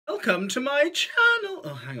Welcome to my channel.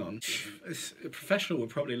 Oh, hang on. A professional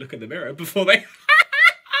would probably look in the mirror before they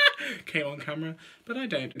came on camera, but I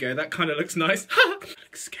don't go. That kind of looks nice. Looks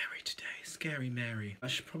scary today. Scary Mary. I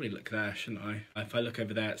should probably look there, shouldn't I? If I look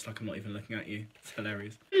over there, it's like I'm not even looking at you. It's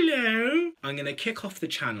hilarious. Hello. I'm gonna kick off the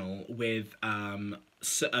channel with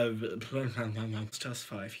stars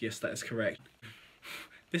 5. Yes, that is correct.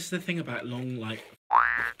 This is the thing about long, like,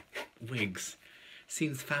 wigs.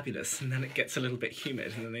 Seems fabulous, and then it gets a little bit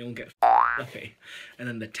humid, and then they all get fluffy. And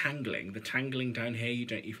then the tangling down here, you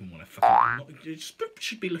don't even want to fucking... You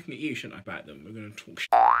should be looking at you, shouldn't I, about them? We're going to talk shit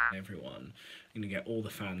to everyone. I'm going to get all the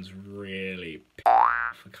fans really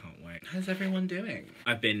I can't wait. How's everyone doing?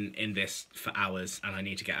 I've been in this for hours, and I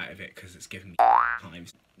need to get out of it, because it's giving me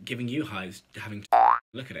hives. Giving you hives, having to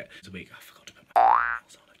look at it. It's a week. I forgot to put my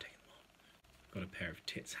nails on. I've taken them off. Got a pair of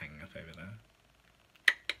tits hanging up over there.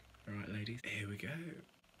 Alright, ladies, here we go.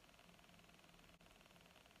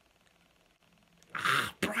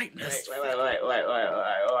 Ah, brightness! Wait.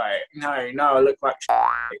 No, I look like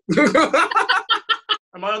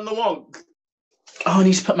Am I on the wonk? Oh, I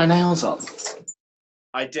need to put my nails on.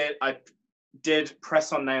 I did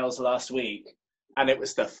press on nails last week, and it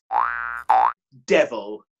was the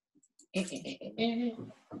devil. Let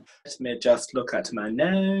me just look at my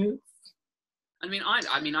nose. I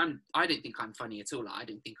don't think I'm funny at all. I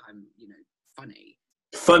don't think I'm, funny.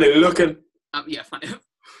 Funny looking. Yeah, funny.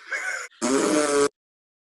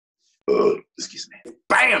 Excuse me.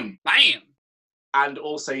 Bam! Bam! And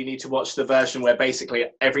also you need to watch the version where basically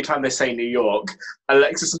every time they say New York,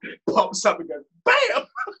 Alexis pops up and goes, BAM!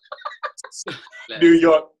 New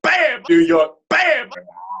York, BAM! New York, BAM!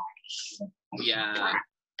 Yeah.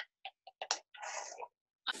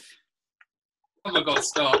 Oh my God,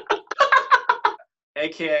 stop.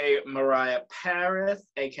 AKA Mariah Paris,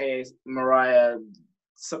 AKA Mariah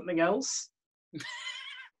something else.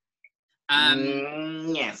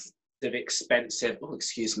 Yes. Expensive. Oh,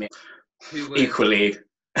 excuse me. Equally.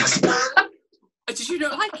 Did you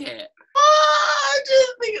not like it? I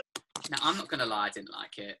just think. No, I'm not gonna lie, I didn't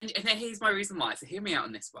like it. And here's my reason why. So hear me out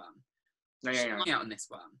on this one. No. Hear me out on this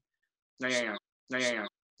one. No.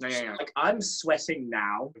 Like, I'm sweating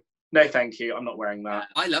now. No, thank you. I'm not wearing that.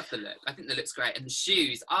 I love the look. I think the look's great. And the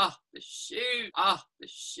shoes. The shoes. The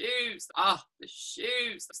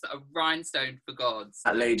shoes. That's a rhinestone for gods.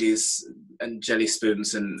 Ladies and jelly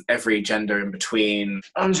spoons and every gender in between.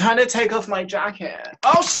 I'm trying to take off my jacket.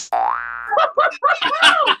 Oh,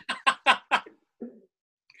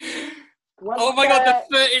 oh my God, the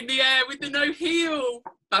foot in the air with the no heel.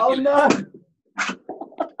 Fabulous.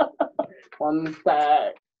 Oh no.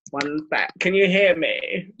 One sec. Can you hear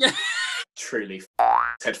me? Yeah. Truly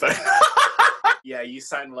headphone. Yeah, you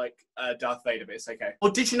sound like Darth Vader, but it's okay.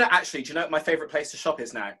 Well, do you know what my favourite place to shop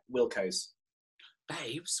is now? Wilko's.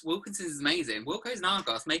 Babes, Wilkinson's is amazing. Wilko's and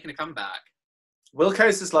Argos making a comeback.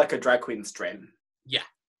 Wilko's is like a drag queen's dream. Yeah.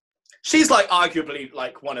 She's like arguably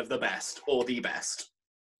like one of the best, or the best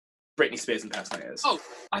Britney Spears impersonators. Oh,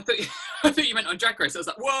 I thought you meant on Drag Race. I was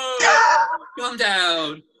like, whoa, calm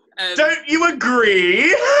down. Don't you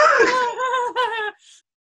agree?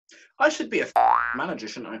 I should be a manager,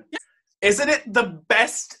 shouldn't I? Yeah. Isn't it the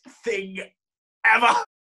best thing ever?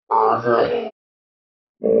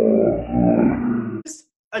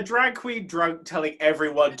 A drag queen drunk telling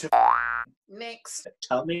everyone to next.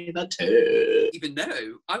 Tell me the truth. Even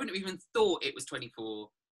though I wouldn't have even thought it was 24.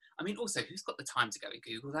 I mean, also, who's got the time to go and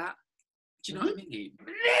Google that? Do you know what I mean?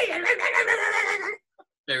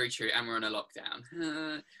 Very true, and we're on a lockdown.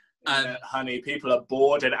 Yeah, honey, people are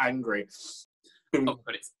bored and angry. Oh,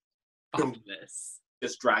 but it's fabulous.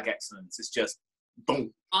 Just drag excellence. It's just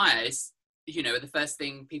boom. Eyes, are the first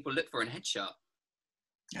thing people look for in a headshot.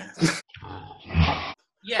 Yeah.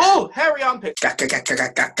 Oh, hairy armpit.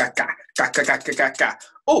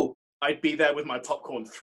 Oh, I'd be there with my popcorn.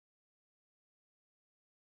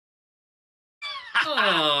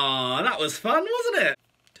 Oh, that was fun, wasn't it?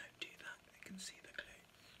 Don't do that. I can see the clue.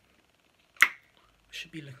 I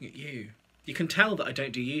should be looking at you. You can tell that I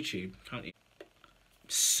don't do YouTube, can't you? I'm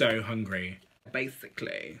so hungry.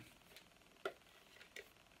 Basically.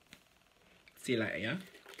 See you later, yeah?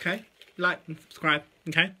 Okay? Like and subscribe,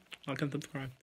 okay? Like and subscribe.